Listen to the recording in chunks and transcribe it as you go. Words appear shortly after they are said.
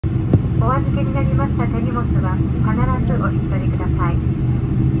お預けになりました手荷物は必ずお引き取りください。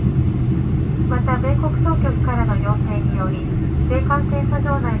また、米国当局からの要請により、税関検査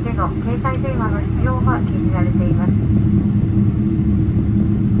場内での携帯電話の使用が禁じられています。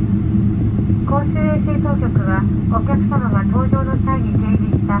公衆衛生当局は、お客様が搭乗の際に提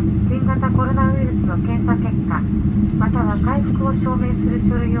示した新型コロナウイルスの検査結果、または回復を証明する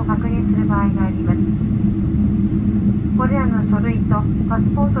書類を確認する場合があります。これらの書類とパス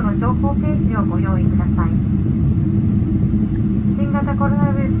ポートの情報ページをご用意ください。新型コロナ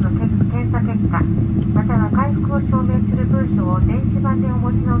ウイルスの検査結果、または回復を証明する文書を電子版でお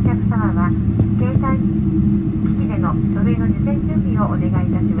持ちのお客様は、携帯機器での書類の事前準備をお願い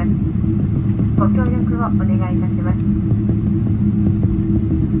いたします。ご協力をお願いいたします。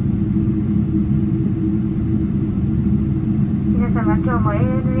皆様、今日も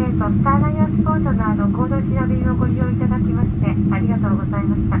ANA とスターライアンスポートナーのコード調べをご利用いただきましてありがとうござい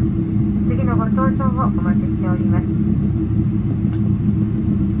ました。次のご搭乗をお待ちしております。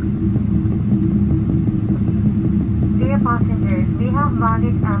Dear passengers, we have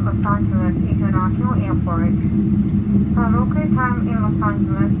landed at Los Angeles International Airport. The local time in Los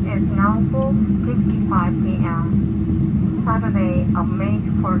Angeles is now 4:55 p.m. Saturday of May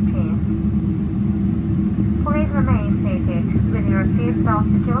 14th. Please remain seated with your seatbelt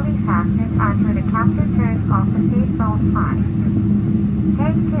securely fastened until the captain turns off the seatbelt sign.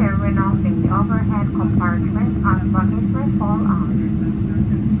 Take care when opening the overhead compartment as luggage may fall out.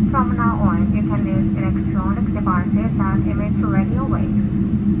 From now on, you can use electronic devices as image radio waves.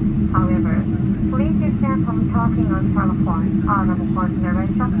 However, please refrain from talking on telephone out of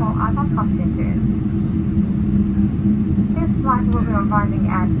consideration for other passengers. This flight will be arriving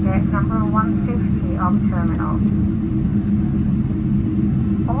at gate number 150 of terminal.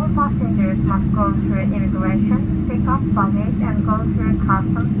 All passengers must go through immigration, pick up baggage, and go through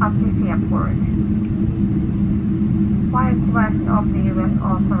customs at this airport. By request of the U.S.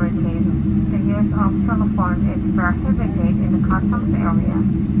 authorities, the use of telephone is prohibited in the customs area.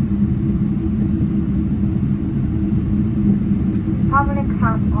 Public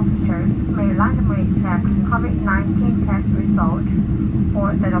health officers may randomly check COVID-19 test results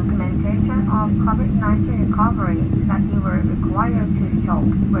or the documentation of COVID-19 recovery that you were required to show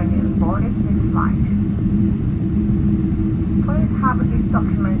when you boarded this flight. Please have this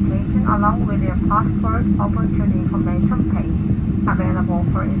documentation along with your passport over to the information page, available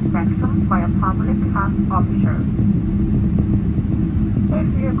for inspection by a public health officer. If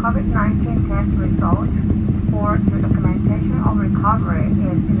your COVID-19 test result or the documentation of recovery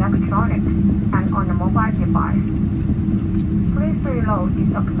is electronic and on a mobile device, please reload this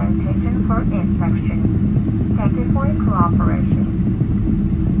documentation for inspection. Thank you for your cooperation.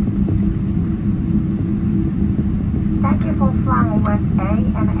 Thank you for flying with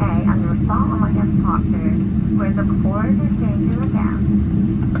ANA and your Star Alliance partners. We look forward to seeing you again.